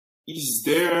Is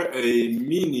there a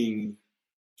meaning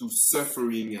to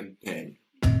suffering and pain?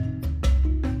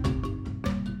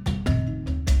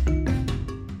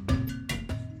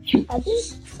 I think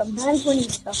sometimes when you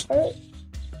suffer,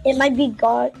 it might be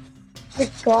God.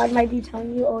 Like God might be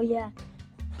telling you, oh yeah,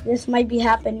 this might be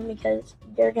happening because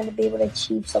you're going to be able to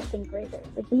achieve something greater.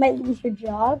 Like you might lose your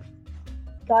job.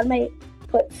 God might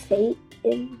put fate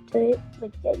into it,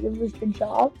 like that you lose your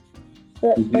job.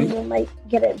 But you might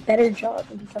get a better job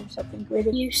and become something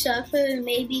greater. You suffer,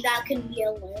 maybe that can be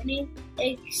a learning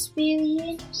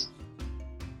experience.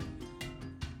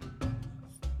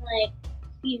 Like,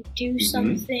 you do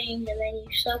something and then you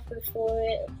suffer for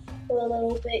it for a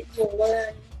little bit, you'll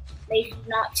learn maybe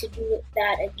not to do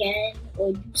that again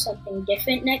or do something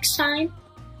different next time.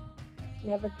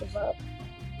 Never give up.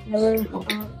 Never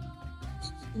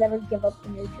give up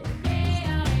on your dream.